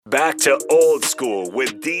Back to old school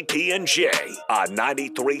with DP and J on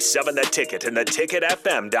 93.7 The Ticket and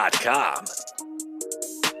theticketfm.com.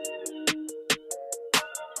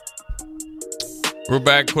 We're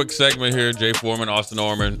back. Quick segment here. Jay Foreman, Austin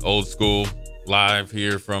Orman, old school, live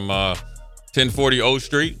here from 1040 O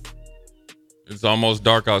Street. It's almost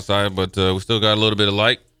dark outside, but we still got a little bit of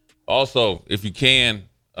light. Also, if you can,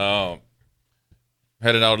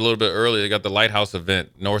 headed out a little bit early. They got the Lighthouse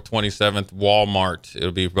event, North 27th, Walmart.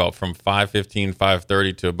 It'll be about from 5:15,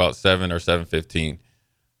 5:30 to about 7 or 7:15.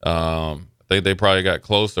 I think they probably got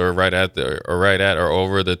close or right at or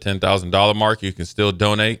over the $10,000 mark. You can still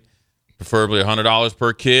donate, preferably $100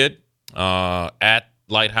 per kid at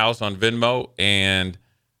Lighthouse on Venmo and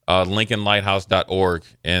LincolnLighthouse.org.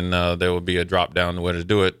 And there will be a drop down the way to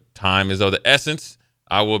do it. Time is of the essence.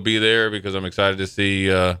 I will be there because I'm excited to see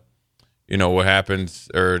what happens,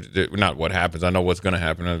 or not what happens. I know what's going to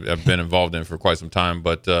happen. I've been involved in it for quite some time,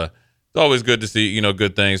 but it's always good to see,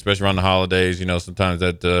 good things, especially around the holidays. Sometimes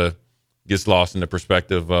that gets lost in the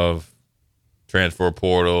perspective of transfer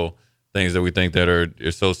portal, things that we think that are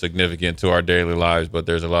so significant to our daily lives. But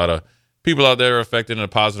there's a lot of people out there affected in a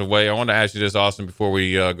positive way. I want to ask you this, Austin, before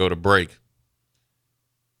we go to break.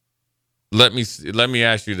 Let me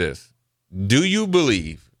ask you this. Do you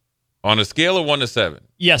believe, on a scale of 1 to 7?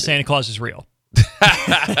 Yes, Santa Claus is real.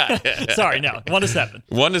 Sorry, no. 1 to 7.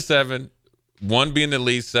 1 to 7, 1 being the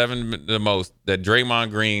least, 7 the most, that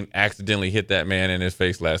Draymond Green accidentally hit that man in his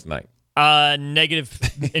face last night. Negative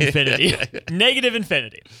infinity. Negative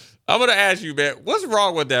infinity. I'm going to ask you, man, what's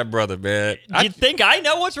wrong with that brother, man? You think I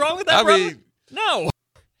know what's wrong with that brother? No.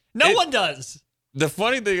 No one does. The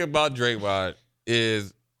funny thing about Draymond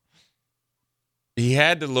is he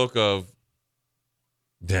had the look of,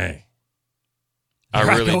 dang. I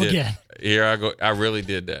really did. Again. Here I go. I really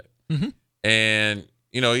did that. Mm-hmm. And,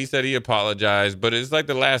 he said he apologized, but it's like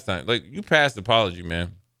the last time. Like, you passed the apology,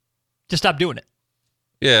 man. Just stop doing it.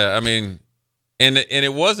 Yeah, I mean, and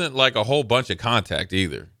it wasn't like a whole bunch of contact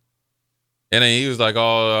either. And then he was like,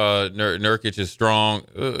 Nurkic is strong.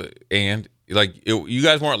 And, like, you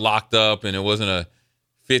guys weren't locked up, and it wasn't a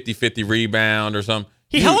 50-50 rebound or something.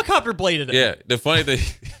 He helicopter bladed it. Yeah, the funny thing.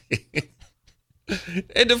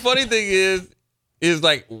 And the funny thing is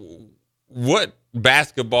like, what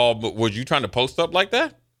basketball? But was you trying to post up like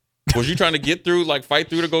that? Was you trying to get through, like fight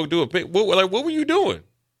through to go do a pick? What were you doing?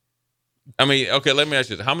 I mean, okay, let me ask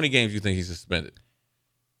you this. How many games do you think he's suspended?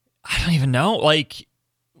 I don't even know. Like,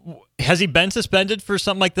 has he been suspended for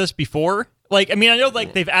something like this before? Like, I mean, I know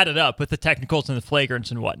like they've added up with the technicals and the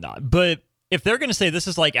flagrants and whatnot, but if they're going to say this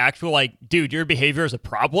is like actual, like, dude, your behavior is a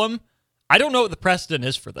problem, I don't know what the precedent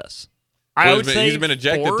is for this. I would say he's been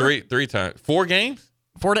ejected three times. 4 games?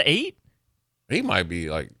 4 to 8? He might be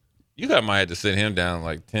like, you guys might have to sit him down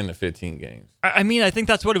like 10 to 15 games. I mean, I think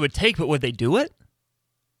that's what it would take, but would they do it?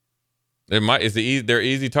 They're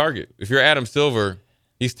easy target. If you're Adam Silver,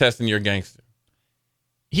 he's testing your gangster.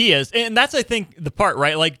 He is. And that's, I think, the part,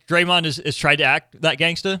 right? Like, Draymond is tried to act that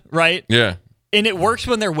gangster, right? Yeah. And it works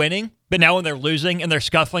when they're winning, but now when they're losing and they're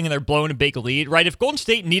scuffling and they're blowing a big lead, right? If Golden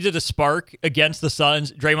State needed a spark against the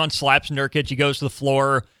Suns, Draymond slaps Nurkic, he goes to the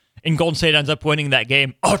floor, and Golden State ends up winning that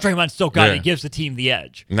game. Oh, Draymond still got it. He gives the team the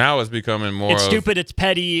edge. Now it's becoming more It's stupid, it's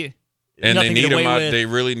petty, and nothing they need to get him away out. with. They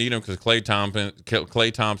really need him because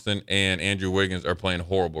Klay Thompson and Andrew Wiggins are playing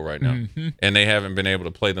horrible right now. Mm-hmm. And they haven't been able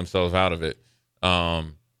to play themselves out of it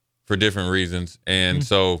for different reasons. And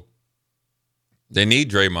so they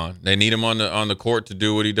need Draymond. They need him on the court to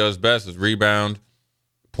do what he does best: is rebound,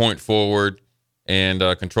 point forward, and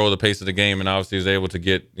control the pace of the game. And obviously, he's able to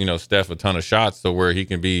get Steph a ton of shots, so where he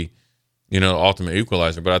can be the ultimate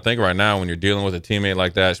equalizer. But I think right now, when you're dealing with a teammate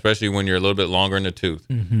like that, especially when you're a little bit longer in the tooth,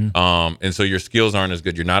 and so your skills aren't as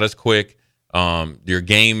good, you're not as quick. Your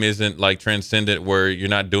game isn't like transcendent, where you're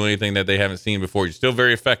not doing anything that they haven't seen before. You're still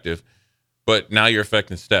very effective, but now you're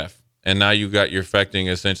affecting Steph. And now you're affecting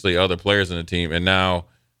essentially other players in the team. And now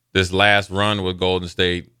this last run with Golden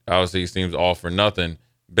State obviously seems all for nothing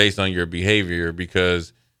based on your behavior,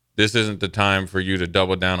 because this isn't the time for you to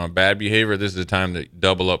double down on bad behavior. This is the time to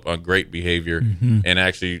double up on great behavior and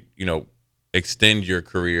actually, extend your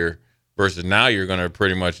career, versus now you're going to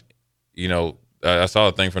pretty much, I saw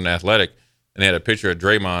a thing from The Athletic, and they had a picture of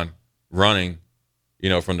Draymond running,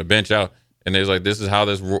 from the bench out. And they was like, this is how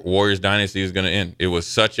this Warriors dynasty is going to end. It was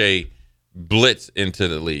such a blitz into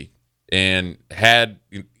the league and had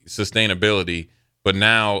sustainability, but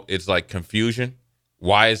now it's like confusion.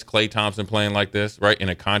 Why is Klay Thompson playing like this, right, in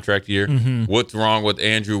a contract year? What's wrong with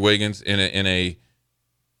Andrew Wiggins in a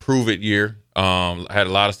prove-it year? Had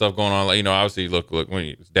a lot of stuff going on. Obviously, look,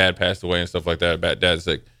 when his dad passed away and stuff like that, dad's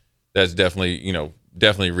sick. That's definitely,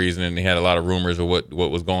 definitely reasoning. He had a lot of rumors of what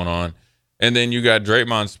was going on. And then you got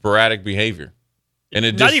Draymond's sporadic behavior. And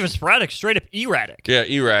it not even sporadic, straight up erratic. Yeah,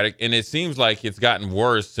 erratic. And it seems like it's gotten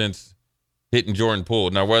worse since hitting Jordan Poole.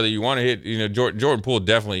 Now, whether you want to hit, Jordan Poole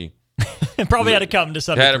definitely probably had it coming to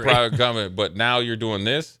some degree. Had it probably coming, but now you're doing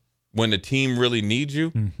this when the team really needs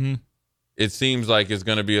you. Mm-hmm. It seems like it's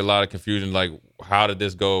going to be a lot of confusion. Like, how did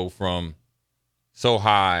this go from so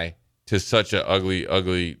high to such an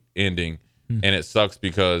ugly ending? Mm-hmm. And it sucks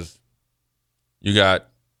because you got,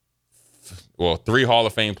 3 Hall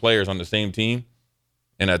of Fame players on the same team.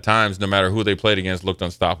 And at times, no matter who they played against, looked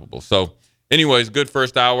unstoppable. So, anyways, good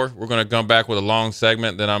first hour. We're going to come back with a long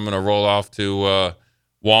segment. Then I'm going to roll off to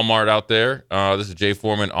Walmart out there. This is Jay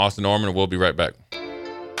Foreman, Austin Orman, and we'll be right back.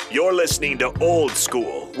 You're listening to Old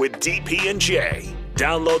School with DP and J.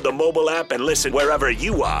 Download the mobile app and listen wherever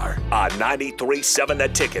you are on 93.7 The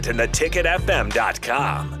Ticket and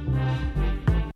theticketfm.com.